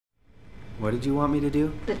What did you want me to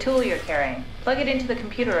do? The tool you're carrying. Plug it into the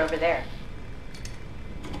computer over there.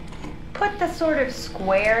 Put the sort of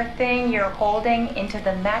square thing you're holding into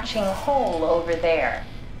the matching hole over there.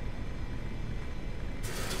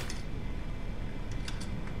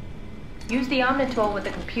 Use the Omnitool with the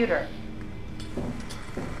computer.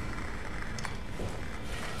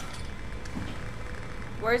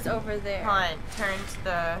 Where's over there? Hold on, turn to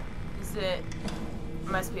the... Is it...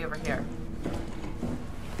 Must be over here.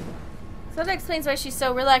 So that explains why she's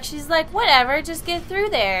so relaxed. She's like, whatever, just get through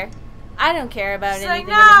there. I don't care about She's anything.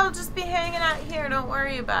 like, no, I'll just be hanging out here. Don't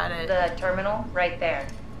worry about it. The terminal, right there.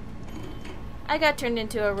 I got turned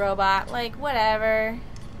into a robot. Like, whatever.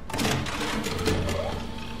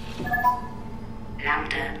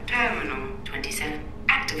 Lambda Terminal 27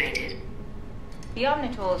 activated. The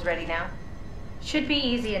Omnitool is ready now. Should be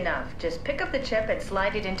easy enough. Just pick up the chip and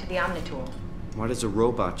slide it into the Omnitool. Why does a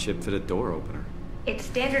robot chip fit a door opener? It's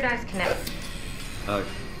standardized connect.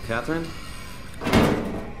 Catherine?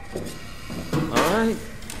 Alright.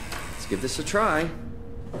 Let's give this a try.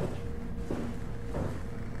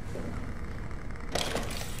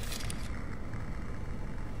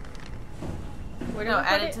 Where do No, we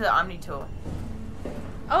put add it to the Omnitool.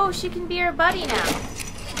 Oh, she can be our buddy now.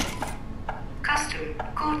 Custom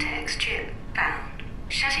Cortex chip found.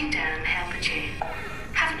 Shutting down helper chain.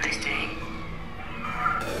 Have a nice day.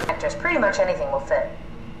 Just pretty much anything will fit.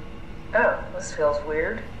 Oh, this feels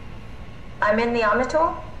weird. I'm in the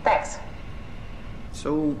Omnitool? Thanks.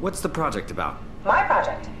 So, what's the project about? My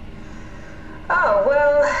project? Oh,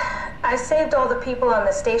 well, I saved all the people on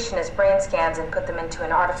the station as brain scans and put them into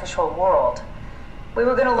an artificial world. We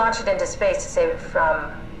were going to launch it into space to save it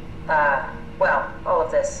from, well, all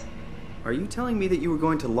of this. Are you telling me that you were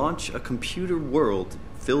going to launch a computer world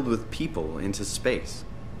filled with people into space?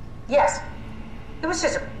 Yes. It was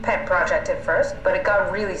just a pet project at first, but it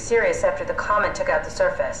got really serious after the comet took out the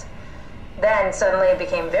surface. Then suddenly it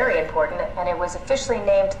became very important, and it was officially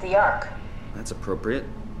named the ARK. That's appropriate.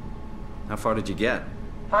 How far did you get?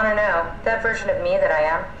 I don't know. That version of me that I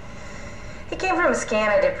am. He came from a scan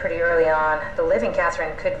I did pretty early on. The living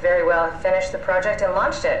Catherine could very well have finished the project and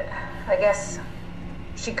launched it. I guess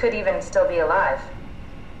she could even still be alive.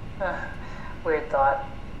 Weird thought.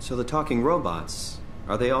 So the talking robots,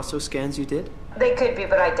 are they also scans you did? They could be,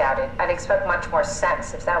 but I doubt it. I'd expect much more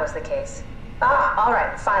sense if that was the case. All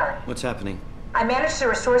right, finally. What's happening? I managed to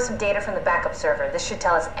restore some data from the backup server. This should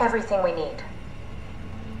tell us everything we need.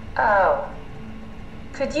 Oh.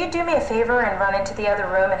 Could you do me a favor and run into the other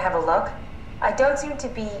room and have a look? I don't seem to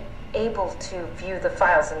be able to view the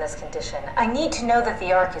files in this condition. I need to know that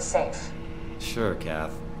the ARK is safe. Sure,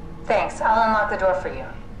 Kath. Thanks. I'll unlock the door for you.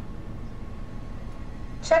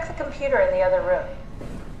 Check the computer in the other room.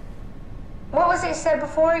 What was it you said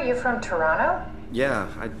before? You're from Toronto? Yeah,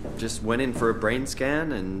 I just went in for a brain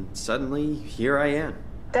scan, and suddenly, here I am.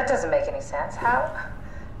 That doesn't make any sense. How?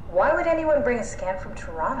 Why would anyone bring a scan from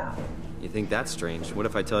Toronto? You think that's strange? What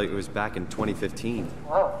if I tell you it was back in 2015?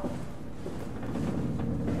 Whoa.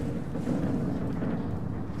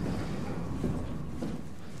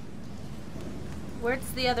 Where's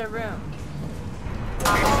the other room?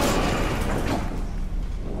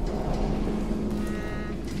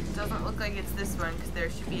 Doesn't look like it's this one, because there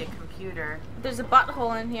should be a computer. There's a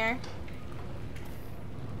butthole in here.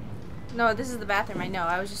 No, this is the bathroom, I know.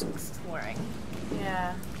 I was just exploring.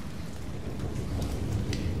 Yeah.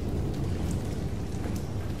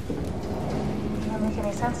 Can't make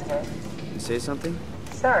any sense of it. You say something?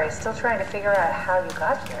 Sorry, still trying to figure out how you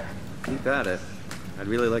got here. Keep at it. I'd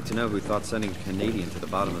really like to know who thought sending a Canadian to the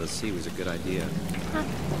bottom of the sea was a good idea.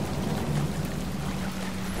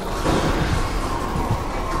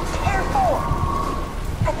 Careful!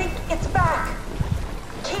 I think it's back.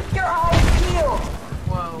 Keep your eyes peeled.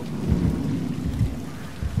 Whoa.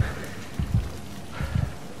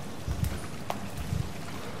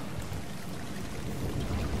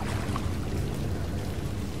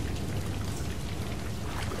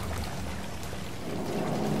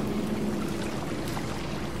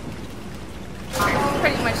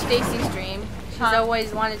 Pretty much Stacy's dream. She's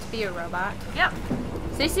always wanted to be a robot. Yep.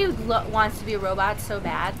 Stacy wants to be a robot so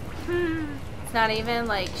bad. It's not even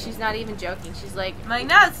like, she's not even joking. She's like, I'm like,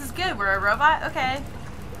 no, this is good. We're a robot? Okay.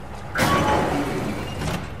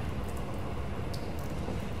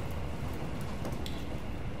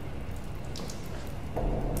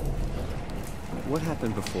 What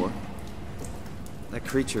happened before? That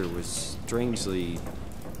creature was strangely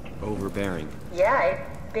overbearing. Yeah,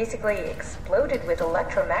 it basically exploded with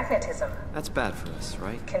electromagnetism. That's bad for us,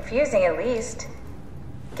 right? Confusing at least.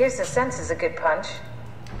 Gives the senses a good punch.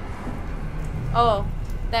 oh,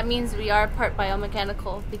 That means we are part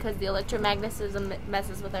biomechanical because the electromagnetism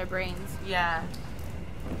messes with our brains. Yeah.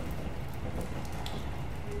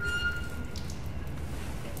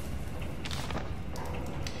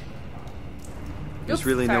 There's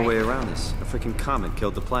really no way around this. A freaking comet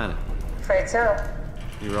killed the planet. Afraid so.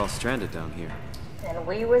 You were all stranded down here. And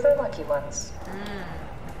we were the lucky ones.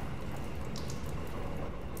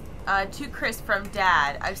 To Chris from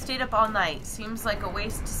Dad. I've stayed up all night. Seems like a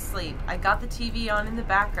waste to sleep. I got the TV on in the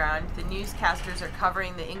background. The newscasters are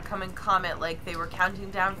covering the incoming comet like they were counting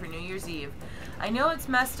down for New Year's Eve. I know it's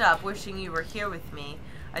messed up, wishing you were here with me.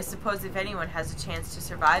 I suppose if anyone has a chance to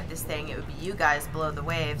survive this thing, it would be you guys below the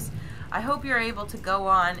waves. I hope you're able to go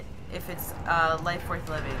on if it's life worth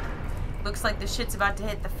living. Looks like the shit's about to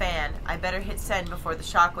hit the fan. I better hit send before the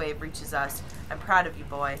shockwave reaches us. I'm proud of you,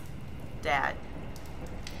 boy. Dad.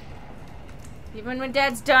 Even when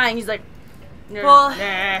Dad's dying, he's like, Well,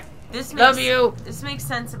 nah, this love makes, you. This makes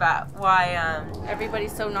sense about why,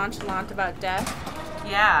 Everybody's so nonchalant about death.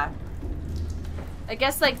 yeah. I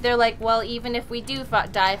guess, like, they're like, well, even if we do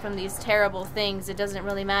die from these terrible things, it doesn't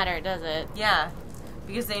really matter, does it? Yeah.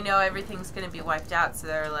 Because they know everything's gonna be wiped out, so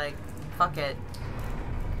they're like, fuck it.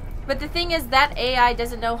 But the thing is, that AI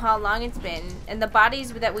doesn't know how long it's been, and the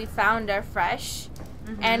bodies that we found are fresh,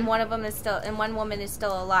 and one woman is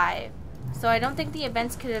still alive. So I don't think the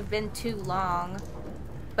events could have been too long.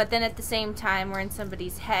 But then at the same time, we're in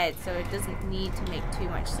somebody's head, so it doesn't need to make too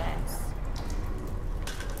much sense.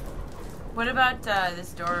 What about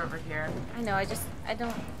this door over here? I know, I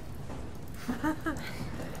don't...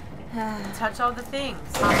 Touch all the things.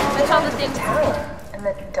 Touch all the things. The tower, and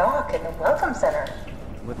the dock, and the welcome center.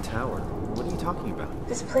 What tower? What are you talking about?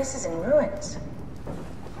 This place is in ruins.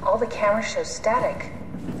 All the cameras show static.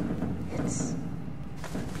 It's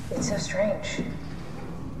so strange.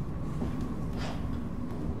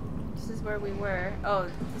 This is where we were. Oh,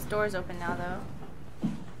 this door's open now, though.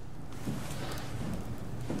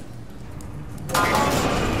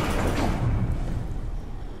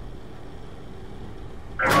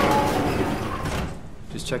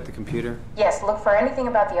 Just check the computer. Yes, look for anything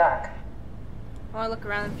about the ARK. I want to look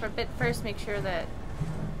around for a bit first, make sure that...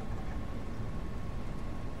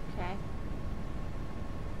 Okay.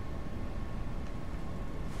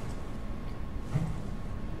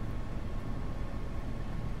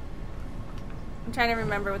 I'm trying to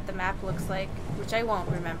remember what the map looks like, which I won't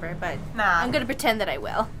remember, but Nah. I'm going to pretend that I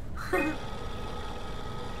will.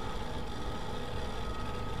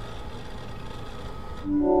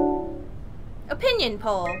 Opinion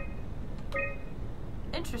poll.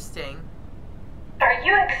 Interesting. Are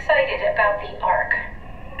you excited about the ARK?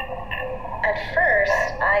 At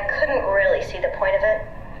first, I couldn't really see the point of it.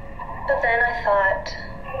 But then I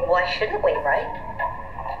thought, why shouldn't we, right?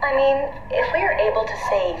 I mean, if we are able to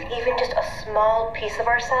save even just a small piece of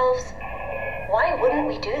ourselves, why wouldn't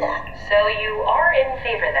we do that? So you are in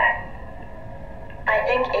favor then? I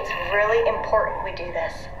think it's really important we do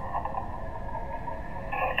this.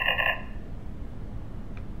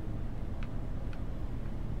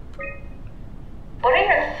 What are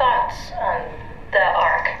your thoughts on the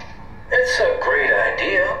ARK? It's a great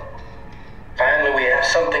idea. Finally, we have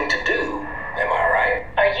something to do. Am I right?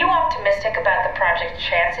 Are you optimistic about the project's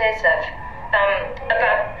chances of,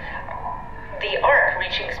 about the ARK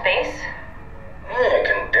reaching space? It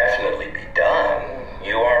can definitely be done.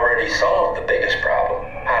 You already solved the biggest problem,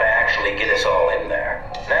 how to actually get us all in there.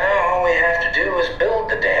 Now all we have to do is build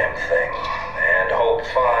the damn thing, and hope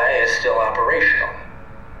Phi is still operational.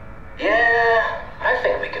 Yeah, I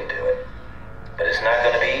think we can do it. But it's not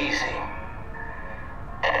going to be easy.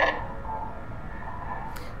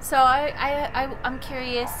 So I'm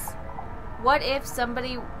curious, what if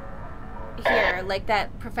somebody here, like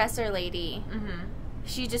that professor lady,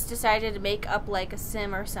 she just decided to make up like a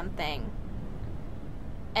sim or something,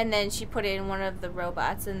 and then she put it in one of the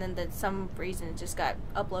robots, and then some reason it just got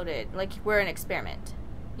uploaded, like we're an experiment.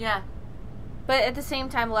 Yeah. But at the same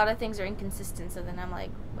time, a lot of things are inconsistent, so then I'm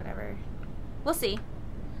like, whatever. We'll see.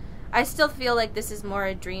 I still feel like this is more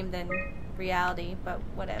a dream than reality, but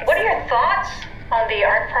whatever. What are your thoughts on the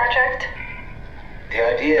ARK project? The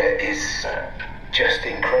idea is just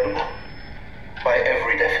incredible. By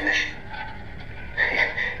every definition.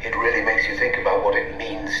 It really makes you think about what it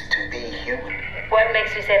means to be human. What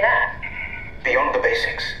makes you say that? Beyond the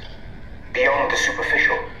basics. Beyond the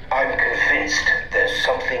superficial. I'm convinced there's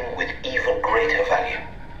something with even greater value.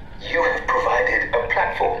 You have provided a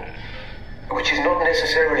platform, which is not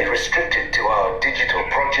necessarily restricted to our digital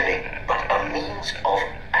progeny, but a means of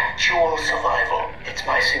actual survival. It's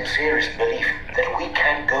my sincerest belief that we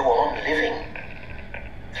can go on living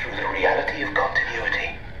through the reality of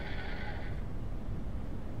continuity.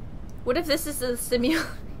 What if this is a simulation?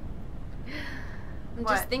 I'm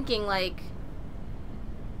What? just thinking, like,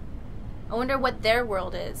 I wonder what their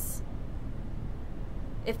world is.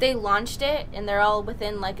 If they launched it and they're all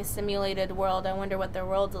within, like, a simulated world, I wonder what their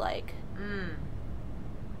world's like. And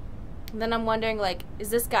then I'm wondering, like,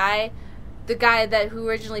 is this guy, the guy who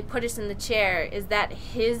originally put us in the chair, is that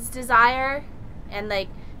his desire? And, like,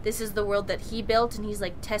 this is the world that he built and he's,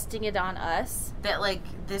 like, testing it on us? That, like,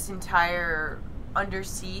 this entire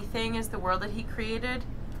undersea thing is the world that he created?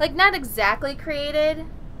 Like, not exactly created,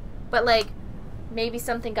 but, like, maybe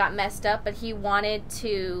something got messed up, but he wanted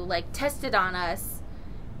to, like, test it on us.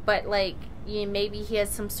 But, like, maybe he has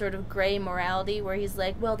some sort of gray morality where he's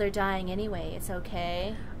like, well, they're dying anyway, it's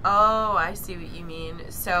okay. Oh, I see what you mean.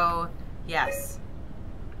 So, yes.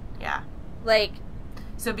 Yeah. Like...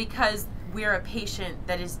 So because we're a patient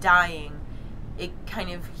that is dying, it kind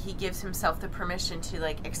of, he gives himself the permission to,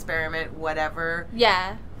 like, experiment whatever.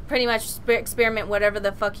 Yeah. Pretty much experiment whatever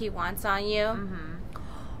the fuck he wants on you. Mm-hmm.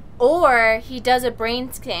 Or he does a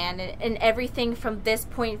brain scan and everything from this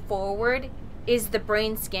point forward is the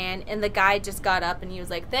brain scan, and the guy just got up and he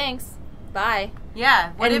was like, thanks, bye.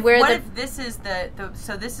 Yeah. What And if this is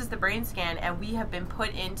so this is the brain scan, and we have been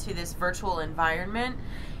put into this virtual environment,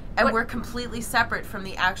 and we're completely separate from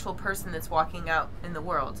the actual person that's walking out in the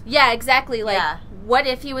world? Yeah, exactly. Like, what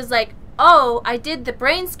if he was like, oh, I did the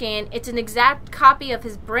brain scan, it's an exact copy of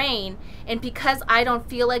his brain, and because I don't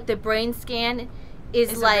feel like the brain scan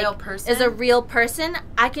is like a real person,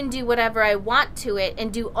 I can do whatever I want to it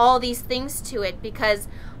and do all these things to it because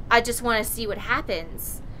I just want to see what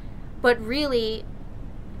happens. But really,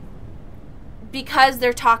 because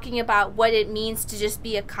they're talking about what it means to just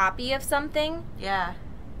be a copy of something,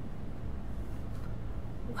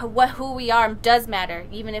 who we are does matter,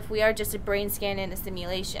 even if we are just a brain scan in a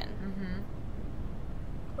simulation.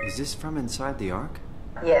 Is this from inside the Ark?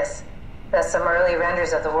 Yes. That's some early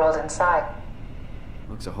renders of the world inside.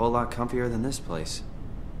 Looks a whole lot comfier than this place.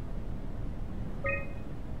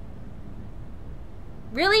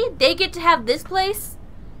 Really? They get to have this place?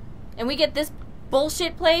 And we get this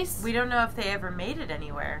bullshit place? We don't know if they ever made it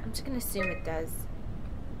anywhere. I'm just gonna assume it does.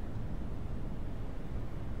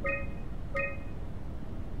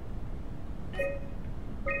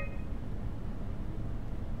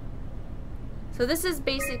 So this is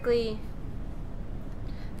basically...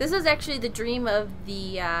 This is actually the dream of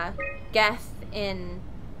the Geth in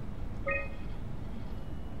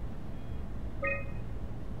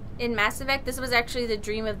Mass Effect. This was actually the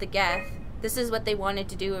dream of the Geth. This is what they wanted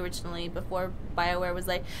to do originally before BioWare was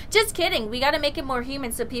like, just kidding, we gotta make it more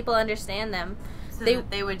human so people understand them. So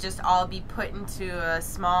they would just all be put into a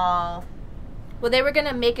small... Well, they were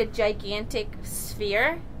gonna make a gigantic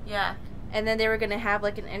sphere. Yeah. And then they were going to have,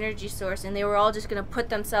 like, an energy source, and they were all just going to put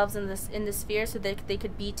themselves in the sphere so that they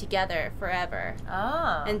could be together forever.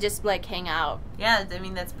 Oh. And just, like, hang out. Yeah, I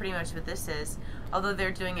mean, that's pretty much what this is. Although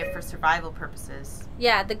they're doing it for survival purposes.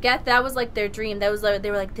 Yeah, the Geth, that was, like, their dream. That was, like,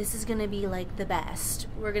 they were like, this is going to be, like, the best.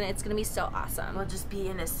 It's going to be so awesome. We'll just be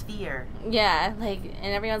in a sphere. Yeah, like,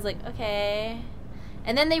 and everyone's like, okay.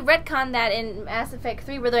 And then they retconned that in Mass Effect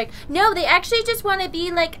 3 where they're like, no, they actually just want to be,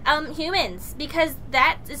 like, humans, because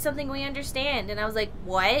that is something we understand. And I was like,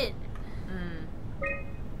 what?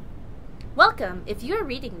 Welcome. If you are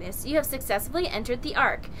reading this, you have successfully entered the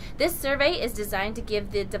ARK. This survey is designed to give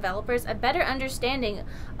the developers a better understanding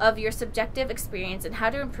of your subjective experience and how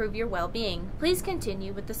to improve your well-being. Please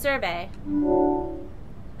continue with the survey.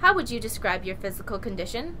 How would you describe your physical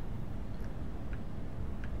condition?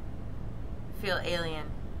 Feel alien,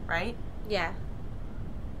 right? Yeah.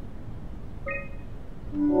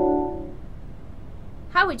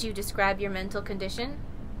 How would you describe your mental condition?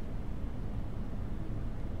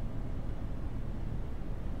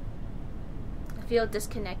 I feel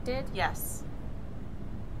disconnected. Yes.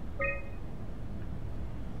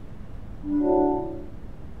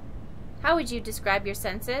 How would you describe your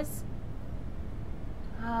senses?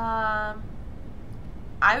 I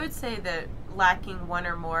would say that lacking one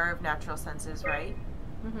or more of natural senses, right?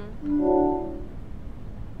 Mm-hmm.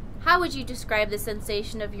 How would you describe the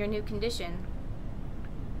sensation of your new condition?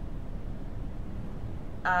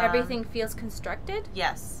 Everything feels constructed?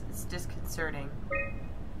 Yes, it's disconcerting.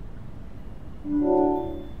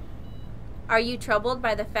 Are you troubled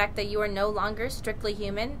by the fact that you are no longer strictly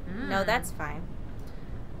human? No, that's fine.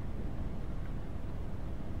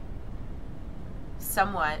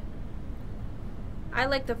 Somewhat. I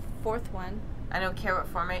like the fourth one. I don't care what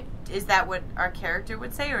format. Is that what our character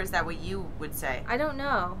would say, or is that what you would say? I don't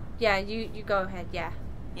know. Yeah, you go ahead. Yeah.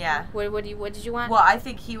 Yeah. What did you want? Well, I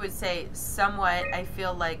think he would say somewhat. I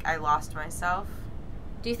feel like I lost myself.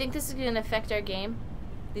 Do you think this is going to affect our game?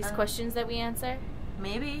 These questions that we answer?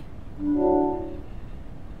 Maybe.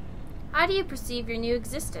 How do you perceive your new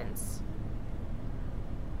existence?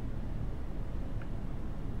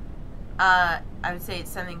 I would say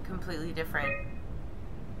it's something completely different.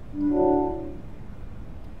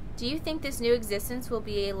 Do you think this new existence will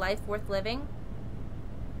be a life worth living?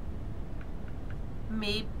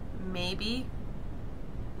 Maybe.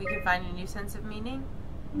 We can find a new sense of meaning.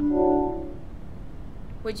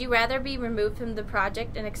 Would you rather be removed from the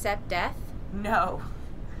project and accept death? No.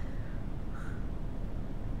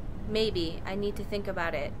 Maybe. I need to think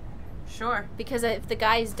about it. Sure. Because if the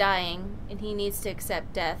guy's dying and he needs to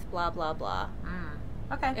accept death, blah, blah, blah.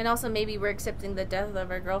 Okay. And also maybe we're accepting the death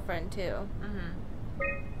of our girlfriend, too.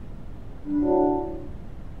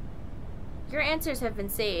 Your answers have been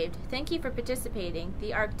saved. Thank you for participating,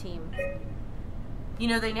 the ARK team. You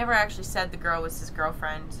know, they never actually said the girl was his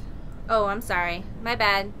girlfriend. Oh, I'm sorry. My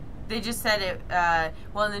bad. They just said it,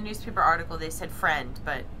 well, in the newspaper article they said friend,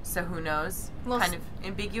 but, so who knows? Well, kind of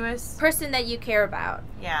ambiguous. Person that you care about.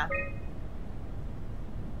 Yeah.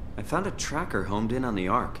 I found a tracker homed in on the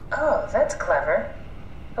ARK. Oh, that's clever.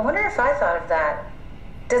 I wonder if I thought of that.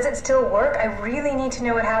 Does it still work? I really need to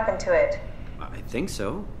know what happened to it. I think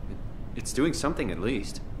so. It's doing something at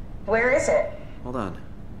least. Where is it? Hold on.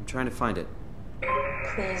 I'm trying to find it.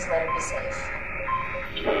 Please let it be safe.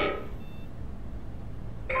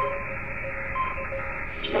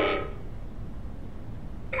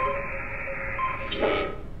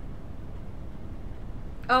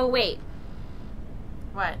 Oh, wait.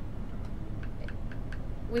 What?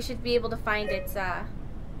 We should be able to find its,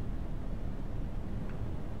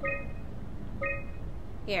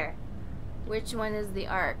 Here. Which one is the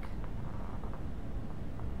ARK?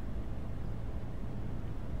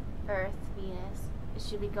 Earth, Venus. It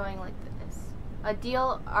should be going like this.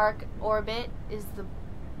 Ideal ARK orbit is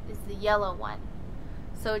the yellow one.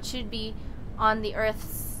 So it should be on the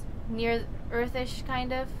Earth's, near Earthish,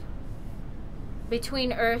 kind of.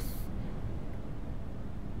 Between Earth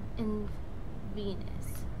and Venus.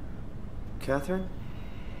 Catherine?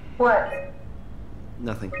 What?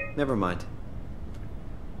 Nothing. Never mind.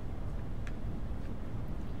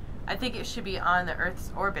 I think it should be on the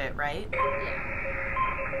Earth's orbit, right?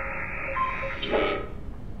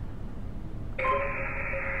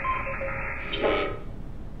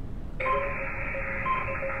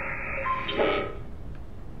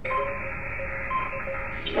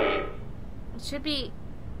 It should be...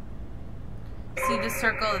 See the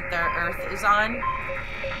circle that the Earth is on?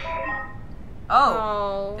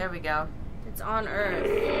 Oh, there we go. It's on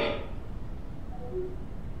Earth.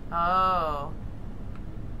 Oh.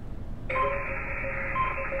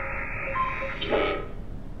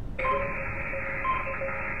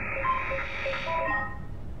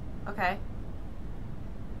 Okay.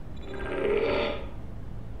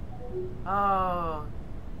 Oh.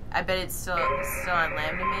 I bet it's still on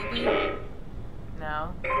Lambda, maybe?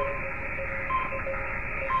 No.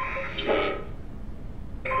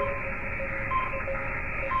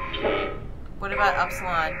 What about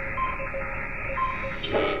Upsilon?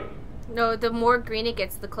 No, the more green it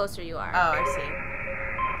gets, the closer you are. Oh, I see.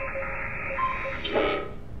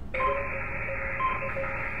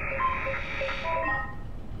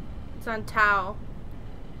 It's on Tau.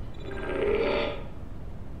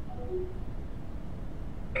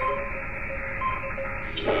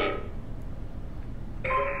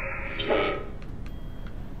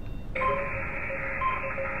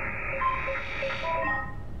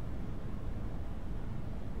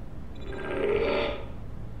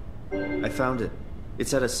 I found it.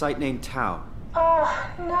 It's at a site named Tau.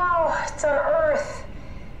 Oh, no. It's on Earth.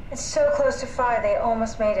 It's so close to Phi, they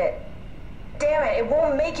almost made it. Damn it, it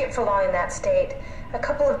won't make it for long in that state. A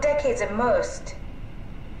couple of decades at most.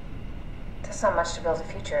 That's not much to build a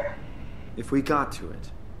future. If we got to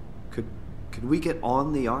it, could we get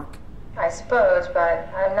on the ARK? I suppose, but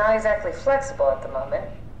I'm not exactly flexible at the moment.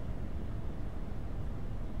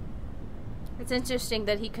 It's interesting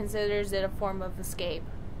that he considers it a form of escape.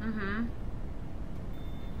 Mm-hmm.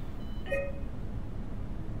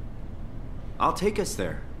 I'll take us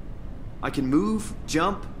there. I can move,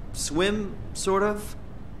 jump, swim, sort of.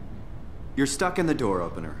 You're stuck in the door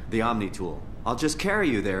opener, the Omni tool. I'll just carry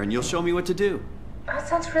you there and you'll show me what to do. That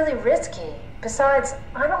sounds really risky. Besides,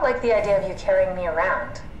 I don't like the idea of you carrying me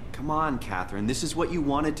around. Come on, Catherine. This is what you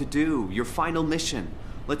wanted to do. Your final mission.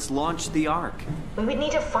 Let's launch the ARK. We would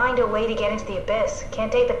need to find a way to get into the abyss.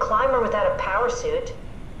 Can't take the climber without a power suit.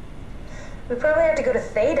 We probably have to go to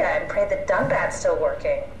Theta and pray that Dunbat's still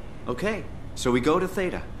working. Okay, so we go to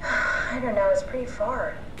Theta. I don't know, it's pretty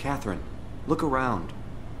far. Catherine, look around.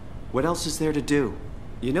 What else is there to do?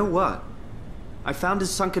 You know what? I found his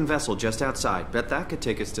sunken vessel just outside. Bet that could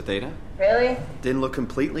take us to Theta. Really? Didn't look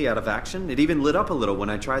completely out of action. It even lit up a little when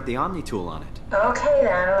I tried the Omni tool on it. Okay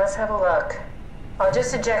then, let's have a look. I'll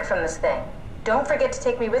just eject from this thing. Don't forget to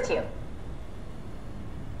take me with you.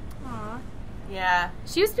 Aw. Yeah.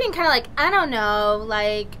 She was being kind of like, I don't know,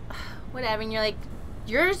 like, whatever. And you're like,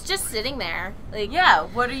 you're just sitting there. Like, Yeah,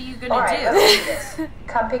 what are you gonna Alright, do? let's do this.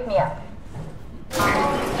 Come pick me up.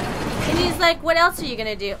 and he's like, what else are you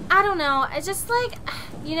gonna do? I don't know. I just like,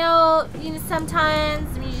 you know,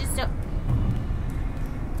 sometimes you just don't.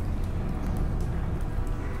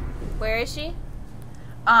 Where is she?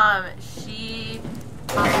 She...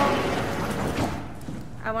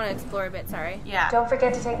 I want to explore a bit, sorry. Yeah. Don't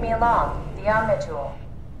forget to take me along. The Omni tool.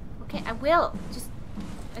 Okay, I will. Just,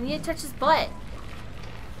 I need to touch his butt.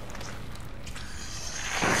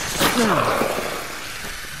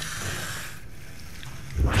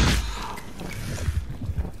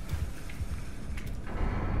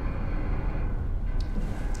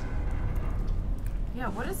 Yeah,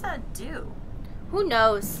 what does that do? Who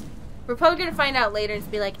knows? We're probably gonna find out later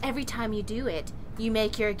and be like, every time you do it, you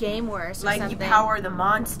make your game worse or Like something. you power the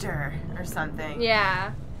monster or something.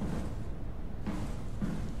 Yeah.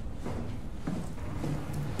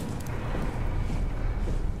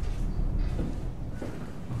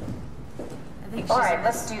 I think she's Alright, in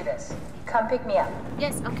let's do this. Come pick me up.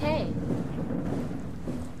 Yes, okay.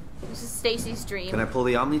 This is Stacy's dream. Can I pull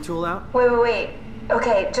the Omni tool out? Wait.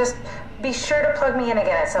 Okay, just be sure to plug me in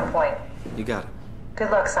again at some point. You got it.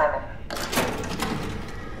 Good luck, Simon.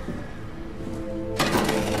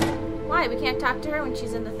 Why? We can't talk to her when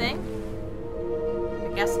she's in the thing?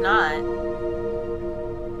 I guess not.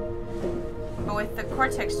 But with the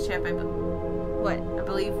Cortex chip, What? I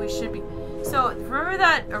believe we should be. So remember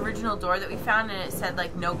that original door that we found, and it said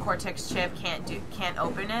like no Cortex chip, can't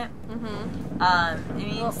open it. Mm-hmm. It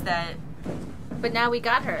means that But now we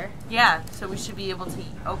got her. yeah, so we should be able to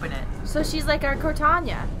open it. So she's like our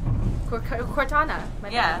Cortana. Cortana. My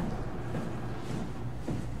Yeah. bad.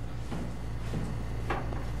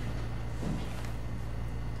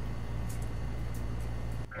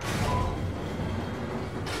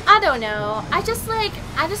 I don't know. I just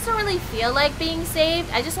don't really feel like being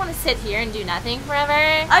saved. I just want to sit here and do nothing forever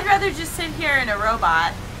I'd rather just sit here in a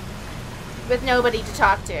robot. with nobody to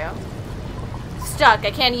talk to. Stuck.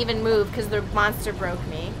 I can't even move because the monster broke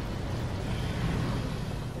me.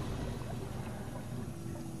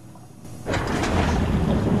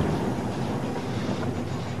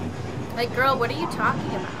 Like, girl, what are you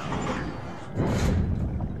talking about?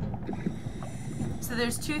 So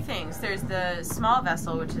there's two things. There's the small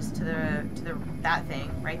vessel, which is to the that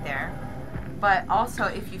thing right there. But also,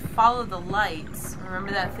 if you follow the lights,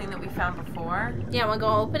 remember that thing that we found before? Yeah, wanna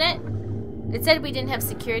go open it? It said we didn't have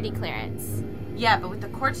security clearance. Yeah, but with the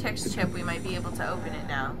Cortex chip, we might be able to open it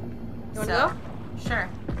now. You wanna go? Sure.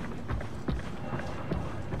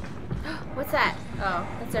 What's that? Oh,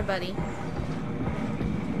 that's our buddy.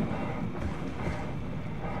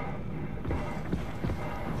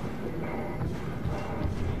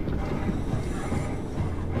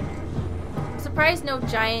 I'm surprised no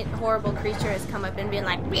giant, horrible creature has come up and been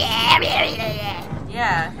like,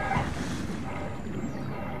 Yeah.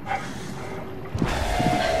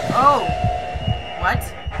 Oh! What?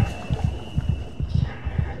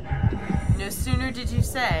 No sooner did you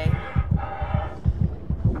say.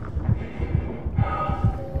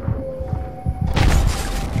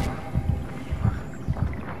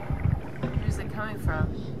 Where's it coming from?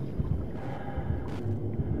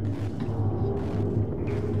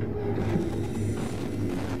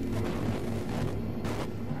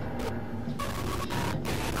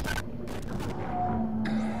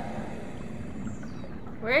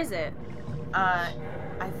 where is it?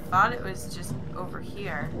 I thought it was just over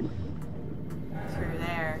here. Through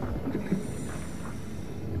there.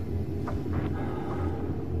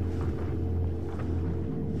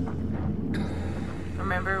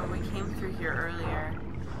 Remember, we came through here earlier.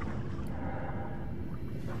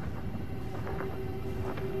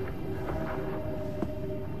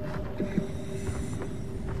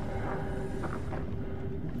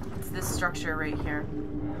 It's this structure right here.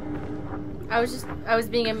 I was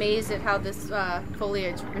being amazed at how this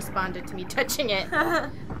foliage responded to me touching it.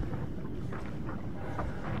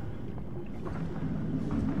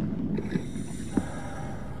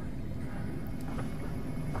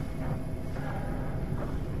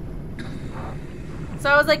 So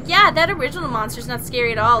I was like, yeah, that original monster's not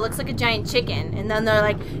scary at all. It looks like a giant chicken. And then they're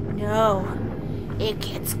like, no, it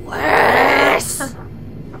gets worse.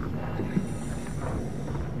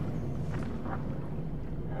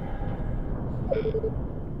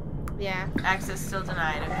 Yeah. Access still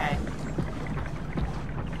denied, okay.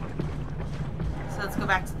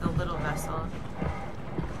 back to the little vessel.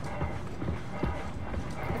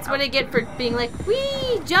 That's what I get for being like,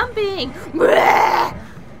 wee, jumping. I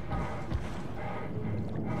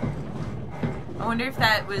wonder if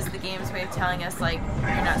that was the game's way of telling us, like, you're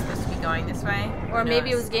not supposed to be going this way. Or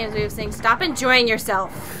maybe it was the game's way of saying, stop enjoying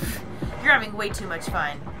yourself. You're having way too much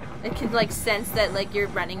fun. It can, like, sense that, like, you're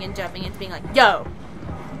running and jumping and being like, yo.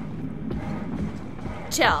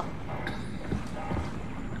 Chill.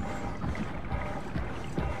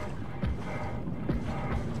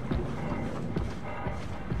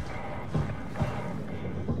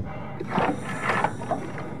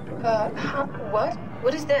 What?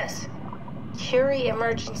 What is this? Curie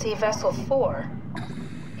Emergency Vessel 4.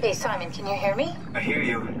 Hey, Simon, can you hear me? I hear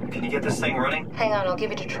you. Can you get this thing running? Hang on, I'll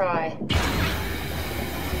give it a try.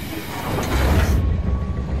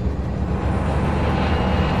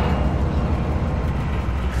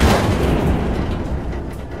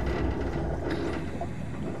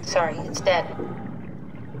 Sorry, it's dead.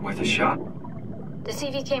 Worth a shot? The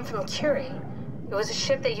CV came from Curie. It was a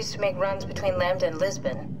ship that used to make runs between Lambda and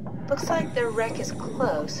Lisbon. Looks like their wreck is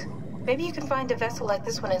close. Maybe you can find a vessel like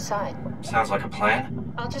this one inside. Sounds like a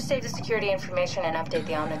plan. I'll just save the security information and update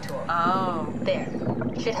the Omni tool. Oh. There.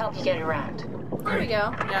 Should help you get around. There we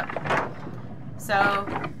go. Yep. So,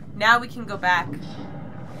 now we can go back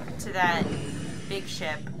to that big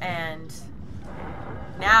ship, and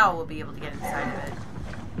now we'll be able to get inside of it.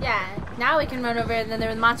 Yeah, now we can run over and then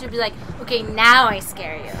the monster will be like, okay, now I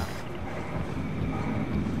scare you.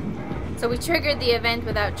 So we triggered the event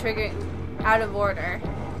without triggering out of order.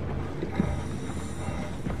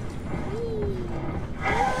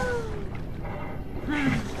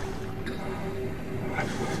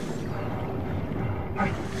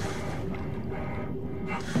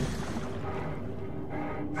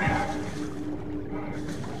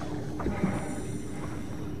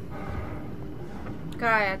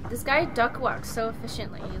 God, this guy duck walks so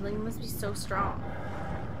efficiently. He must be so strong.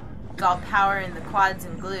 It's all power in the quads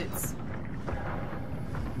and glutes.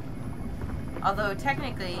 Although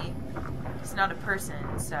technically, he's not a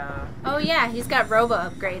person, so... Oh yeah, he's got robo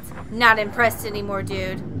upgrades. Not impressed anymore,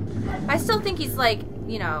 dude. I still think he's like,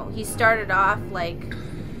 you know, he started off like,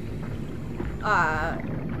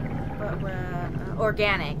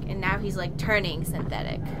 organic, and now he's like turning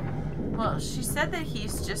synthetic. Well, she said that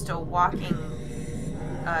he's just a walking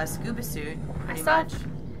scuba suit, pretty much.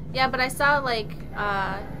 Yeah, but I saw like,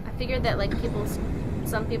 I figured that like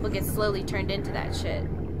some people get slowly turned into that shit.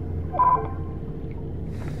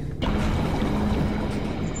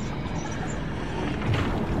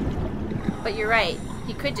 But you're right.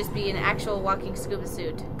 He could just be an actual walking scuba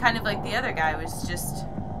suit. Kind of like the other guy was just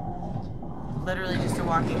literally just a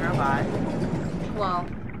walking robot. Well,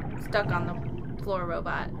 stuck on the floor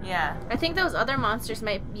robot. Yeah. I think those other monsters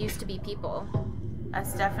used to be people.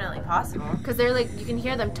 That's definitely possible. Because they're like, you can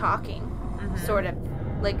hear them talking. Mm-hmm. Sort of.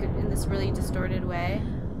 Like in this really distorted way.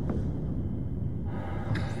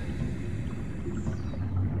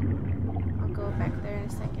 I'll go back there in a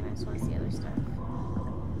second. I just want to see other stuff.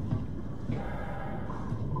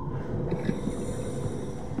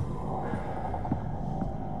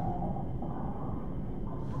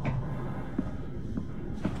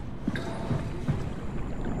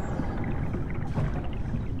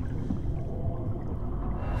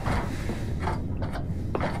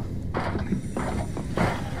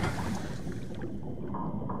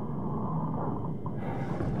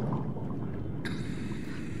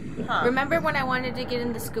 Remember when I wanted to get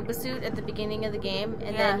in the scuba suit at the beginning of the game,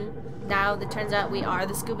 and then now it turns out we are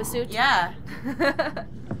the scuba suit? Yeah.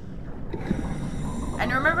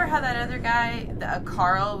 And remember how that other guy,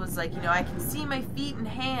 Carl, was like, you know, I can see my feet and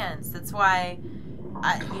hands. That's why,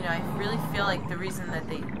 I really feel like the reason that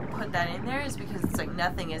they put that in there is because it's like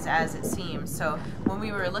nothing is as it seems. So when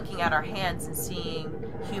we were looking at our hands and seeing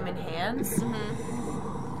human hands,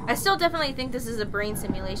 I still definitely think this is a brain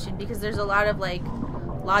simulation because there's a lot of like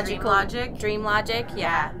dream logic,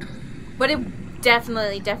 yeah. But it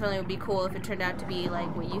definitely would be cool if it turned out to be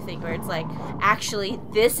like what you think, where it's like, actually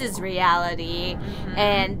this is reality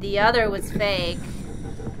and the other was fake.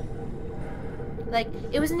 Like,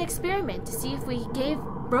 it was an experiment to see if we gave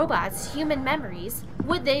robots human memories,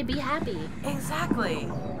 would they be happy? Exactly.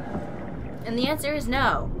 And the answer is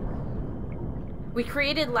no. We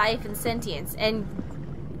created life and sentience and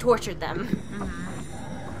tortured them.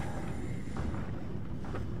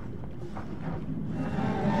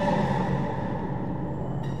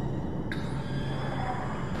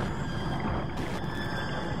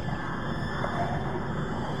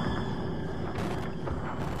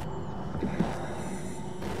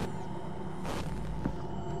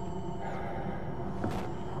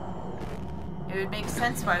 It would make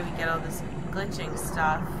sense why we get all this glitching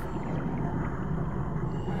stuff.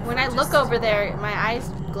 When I look over there, my eyes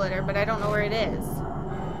glitter, but I don't know where it is.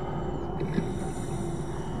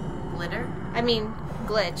 Glitter? I mean,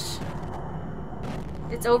 glitch.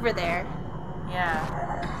 It's over there. Yeah.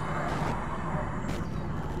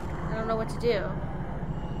 I don't know what to do.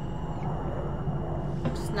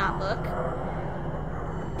 Just not look.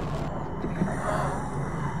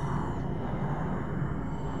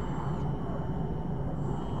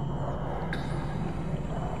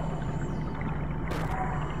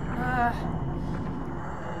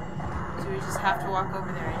 Do we just have to walk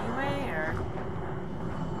over there anyway, or?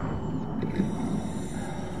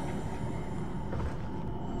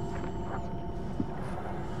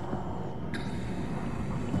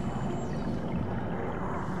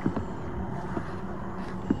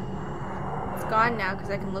 It's gone now because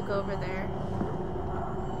I can look over there.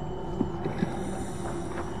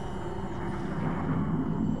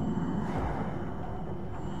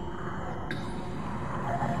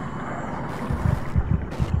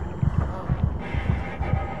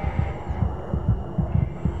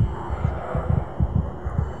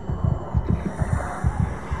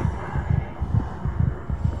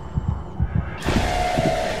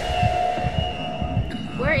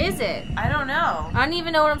 Where is it? I don't know. I don't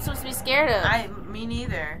even know what I'm supposed to be scared of. Me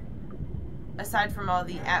neither. Aside from all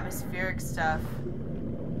the atmospheric stuff.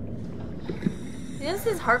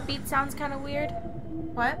 His heartbeat sounds kind of weird.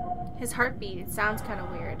 What? His heartbeat, it sounds kind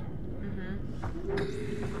of weird.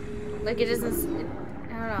 Mm-hmm. Like it doesn't,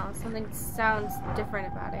 I don't know, something sounds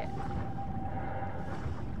different about it.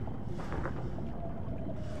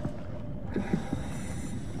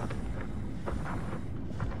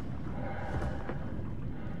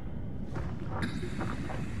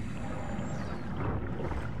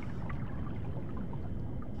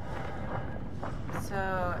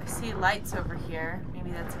 So, I see lights over here.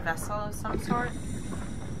 Maybe that's a vessel of some sort.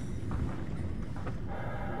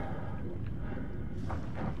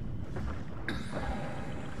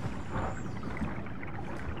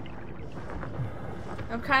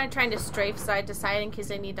 I'm kind of trying to strafe side to side in case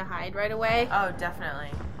I need to hide right away. Oh,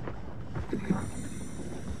 definitely.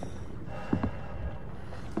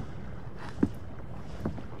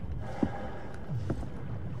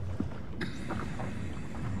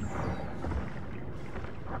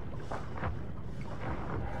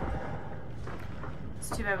 It's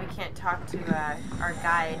too bad we can't talk to our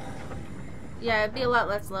guide. Yeah, it'd be a lot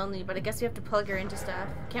less lonely, but I guess we have to plug her into stuff.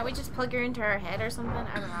 Can't we just plug her into our head or something?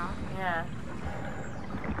 I don't know. Yeah.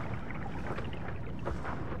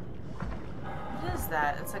 What is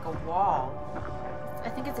that? It's like a wall. I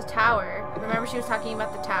think it's a tower. Remember she was talking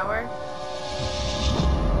about the tower?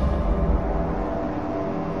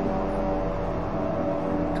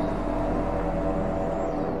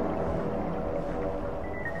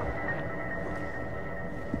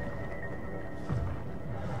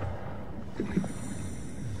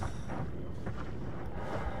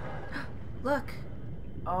 Look.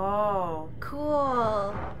 Oh.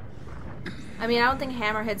 Cool. I mean, I don't think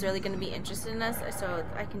Hammerhead's really going to be interested in this, so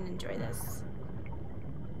I can enjoy this.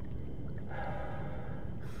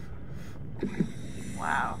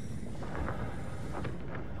 Wow.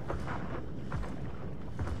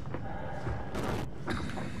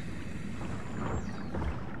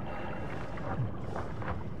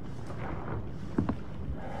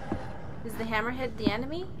 Is the Hammerhead the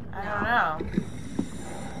enemy? I don't know.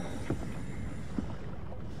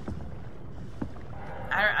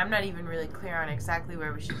 I'm not even really clear on exactly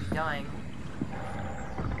where we should be going.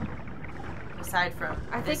 Aside from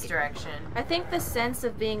this direction. I think the sense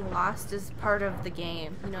of being lost is part of the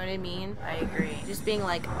game. You know what I mean? I agree. Just being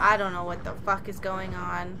like, I don't know what the fuck is going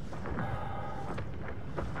on.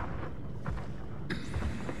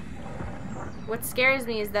 What scares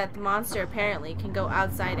me is that the monster apparently can go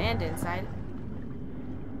outside and inside.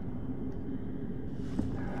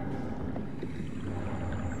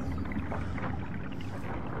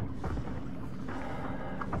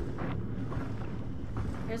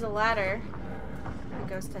 There's a ladder. It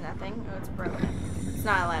goes to nothing. Oh, it's broken. It's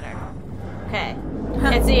not a ladder. Okay.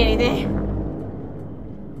 Can't see anything.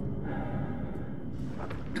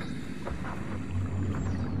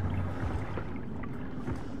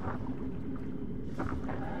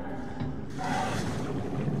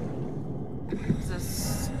 It's a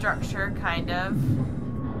structure, kind of.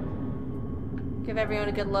 Give everyone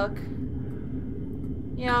a good look.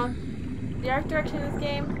 You know, the art direction of this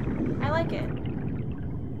game, I like it.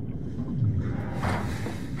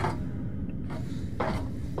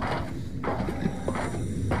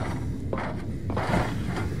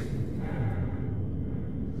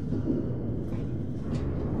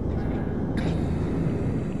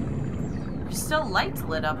 There's still lights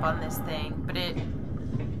lit up on this thing, but it...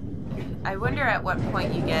 I wonder at what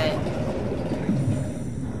point you get...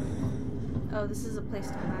 Oh, this is a place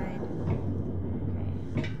to hide.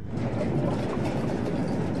 Okay.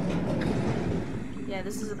 Yeah,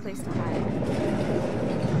 this is a place to hide.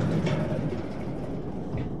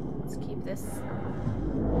 Let's keep this.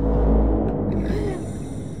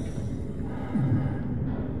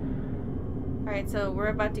 Alright, so we're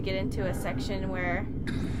about to get into a section where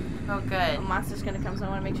Oh, good. a monster's gonna come, so I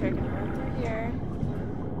want to make sure I can run through here.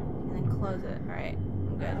 And then close it. Alright,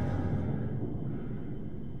 I'm good.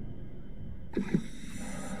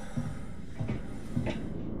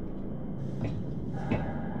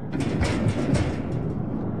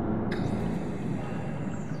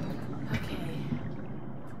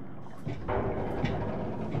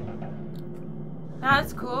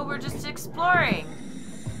 That's cool, we're just exploring.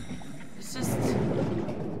 It's just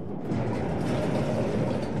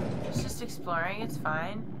exploring, it's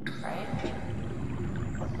fine, right?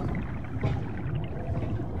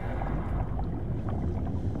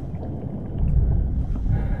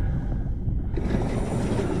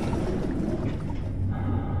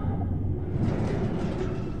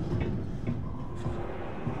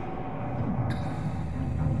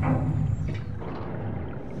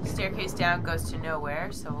 Staircase down goes to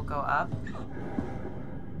nowhere, so we'll go up.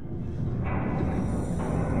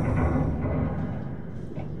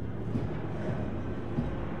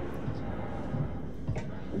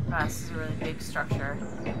 Wow, this is a really big structure.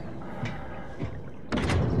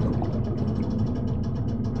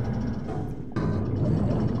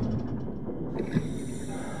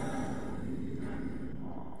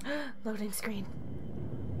 Loading screen.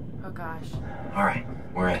 Oh gosh. Alright,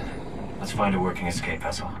 we're in. Let's find a working escape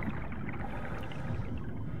vessel.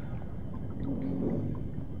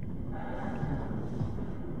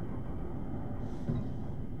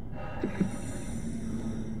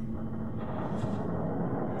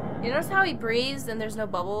 You notice how he breathes and there's no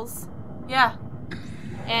bubbles? Yeah.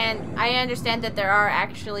 And I understand that there are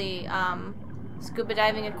actually scuba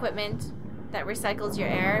diving equipment that recycles your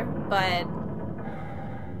air, but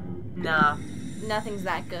Nah. nothing's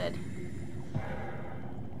that good.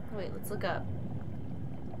 Wait, let's look up.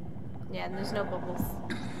 Yeah, and there's no bubbles.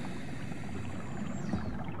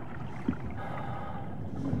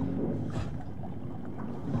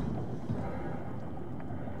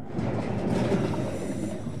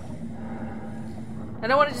 I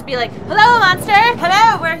don't want to just be like, hello, monster!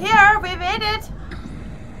 Hello, we're here! We made it!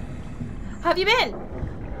 How have you been?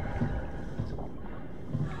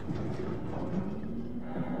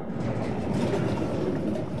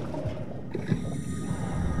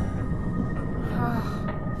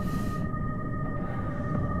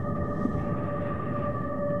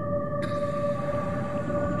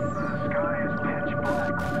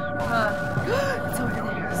 It's over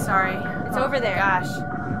there. Sorry. It's over there. Gosh.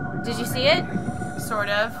 Did you see it? Sort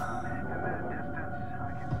of.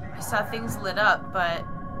 I saw things lit up, but...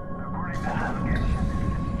 According to allegations,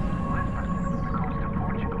 Lisbon, the coast of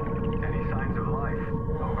Portugal. Any signs of life?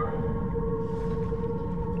 Over.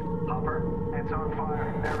 Hopper, it's on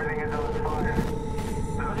fire. Everything is on fire.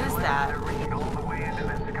 What is that? They're reaching all the way into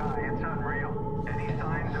the sky. It's unreal. Any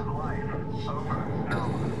signs of life? Over. No.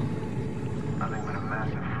 Nothing but a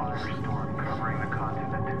massive firestorm covering the continent.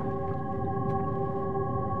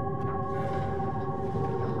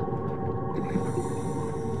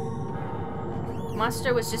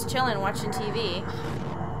 Monster was just chilling, watching TV.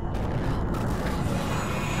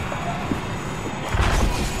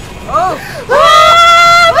 Oh! Run!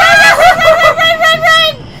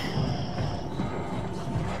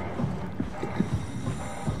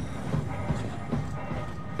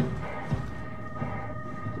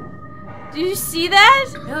 Do you see that?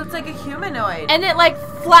 It looks like a humanoid. And it like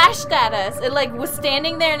flashed at us. It like was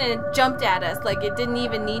standing there and it jumped at us like it didn't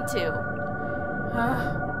even need to.